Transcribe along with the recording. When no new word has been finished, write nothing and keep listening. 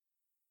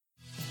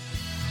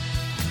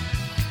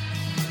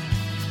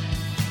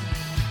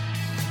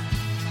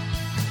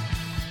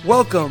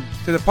Welcome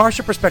to the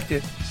Parsha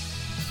Perspective.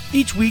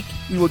 Each week,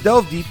 we will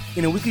delve deep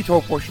in a weekly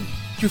Torah portion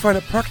to find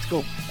a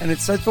practical and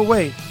insightful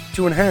way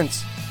to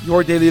enhance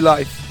your daily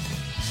life.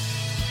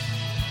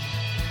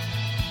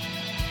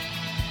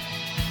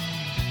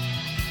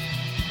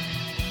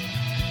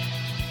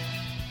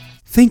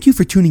 Thank you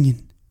for tuning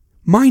in.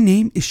 My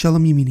name is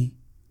Shalom Yemini.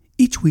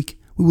 Each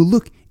week, we will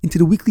look into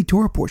the weekly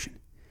Torah portion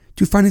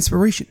to find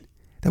inspiration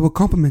that will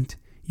complement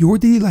your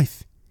daily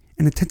life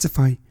and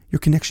intensify your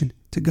connection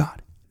to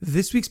God.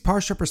 This week's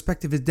Parsha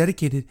Perspective is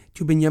dedicated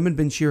to Binyamin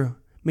ben Shira.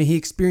 May he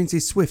experience a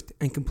swift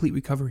and complete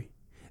recovery.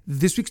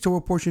 This week's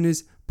Torah portion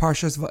is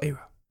Parshas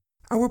Va'era.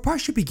 Our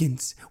Parsha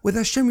begins with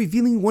Hashem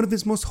revealing one of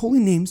his most holy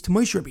names to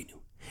Moshe Rabbeinu,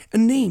 a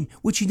name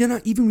which he did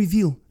not even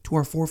reveal to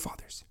our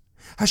forefathers.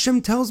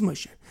 Hashem tells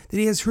Moshe that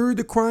he has heard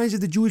the cries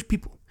of the Jewish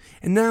people,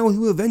 and now he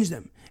will avenge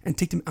them and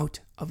take them out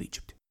of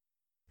Egypt.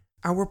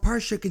 Our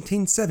Parsha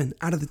contains 7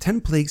 out of the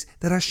 10 plagues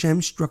that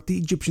Hashem struck the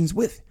Egyptians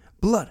with: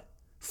 blood,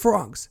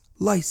 frogs,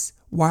 lice,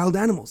 wild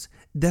animals,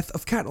 death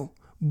of cattle,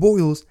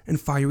 boils, and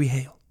fiery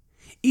hail.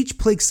 Each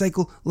plague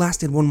cycle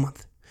lasted 1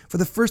 month. For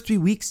the first 3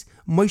 weeks,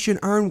 Moshe and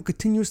Aaron would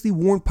continuously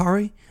warn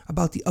Pare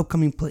about the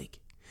upcoming plague,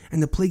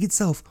 and the plague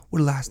itself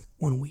would last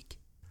 1 week.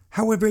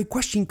 However, a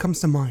question comes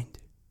to mind.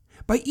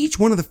 By each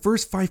one of the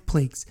first 5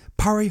 plagues,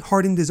 Pare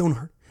hardened his own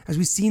heart. As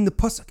we see in the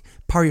Pasuk,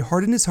 Pare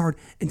hardened his heart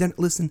and didn't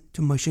listen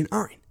to Moshe and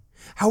Aaron.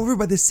 However,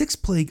 by the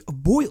 6th plague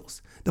of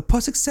boils, the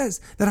Pasuk says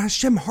that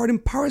Hashem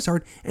hardened Pare's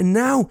heart, and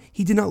now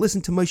he did not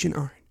listen to Moshe and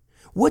Aaron.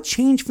 What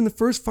changed from the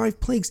first 5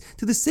 plagues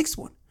to the 6th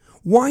one?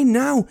 Why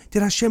now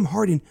did Hashem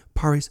harden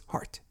Pare's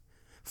heart?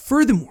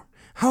 Furthermore,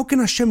 how can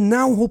Hashem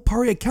now hold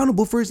Pare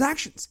accountable for his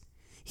actions?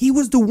 He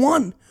was the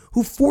one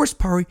who forced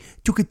Pare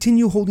to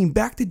continue holding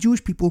back the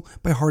Jewish people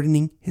by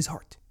hardening his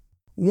heart.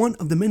 One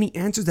of the many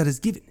answers that is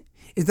given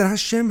is that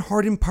Hashem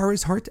hardened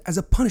Pare's heart as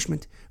a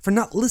punishment for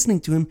not listening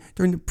to him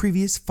during the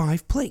previous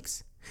 5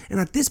 plagues.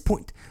 And at this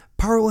point,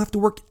 Pare will have to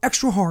work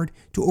extra hard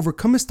to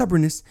overcome his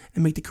stubbornness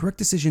and make the correct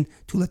decision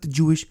to let the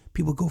Jewish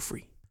people go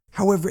free.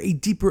 However, a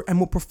deeper and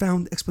more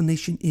profound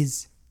explanation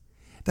is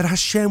that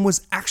Hashem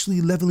was actually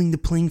leveling the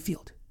playing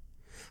field.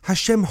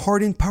 Hashem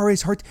hardened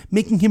Pare's heart,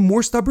 making him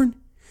more stubborn,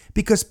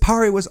 because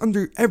Pare was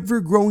under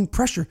ever-growing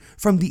pressure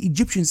from the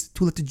Egyptians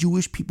to let the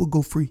Jewish people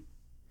go free,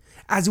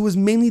 as it was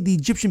mainly the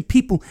Egyptian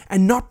people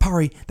and not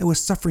Pare that was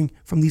suffering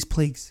from these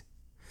plagues.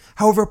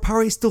 However,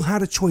 Pare still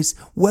had a choice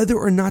whether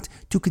or not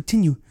to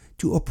continue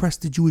to oppress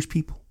the Jewish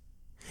people.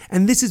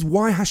 And this is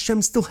why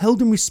Hashem still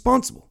held him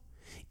responsible,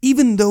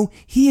 even though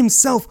he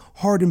himself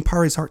hardened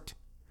Pare's heart.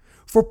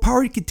 For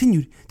Pare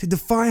continued to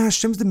defy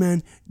Hashem's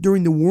demand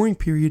during the warring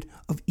period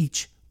of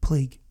each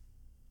plague.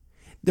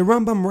 The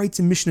Rambam writes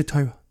in Mishnah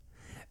Torah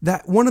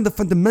that one of the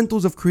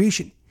fundamentals of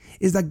creation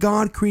is that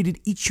God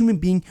created each human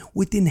being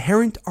with the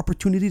inherent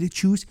opportunity to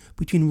choose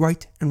between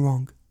right and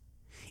wrong.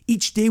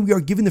 Each day we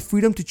are given the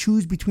freedom to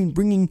choose between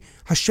bringing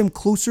Hashem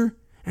closer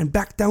and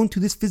back down to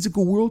this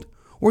physical world,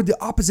 or the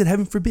opposite,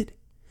 heaven forbid.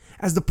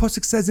 As the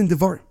Pasuk says in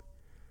Devarim,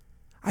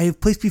 I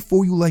have placed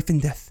before you life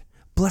and death,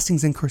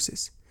 blessings and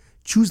curses.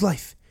 Choose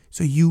life,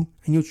 so you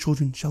and your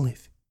children shall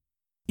live.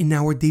 In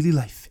our daily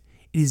life,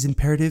 it is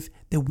imperative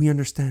that we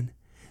understand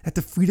that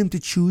the freedom to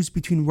choose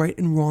between right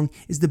and wrong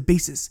is the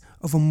basis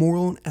of a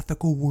moral and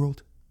ethical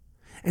world.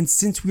 And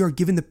since we are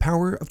given the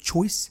power of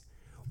choice,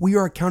 we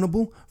are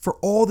accountable for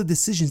all the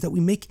decisions that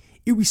we make,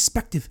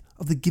 irrespective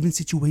of the given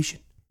situation.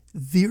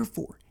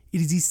 Therefore,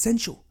 it is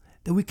essential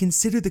that we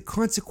consider the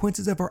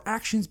consequences of our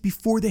actions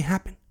before they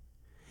happen,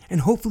 and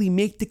hopefully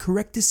make the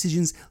correct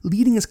decisions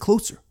leading us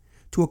closer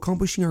to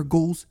accomplishing our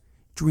goals,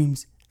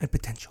 dreams, and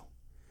potential.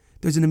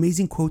 There's an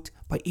amazing quote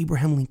by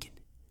Abraham Lincoln: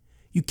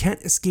 "You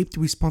can't escape the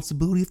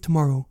responsibility of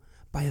tomorrow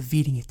by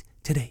evading it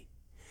today."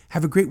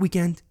 Have a great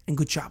weekend and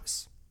good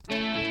Shabbos.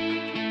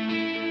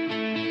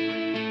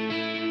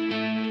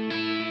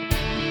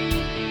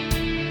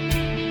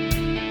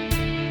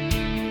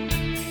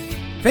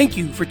 Thank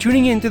you for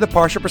tuning in to the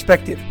Parsha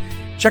Perspective.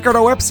 Check out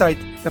our website,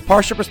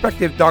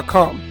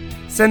 theparshaperspective.com.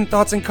 Send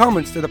thoughts and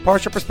comments to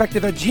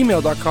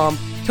theparshaperspective@gmail.com.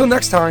 Till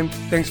next time,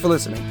 thanks for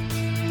listening.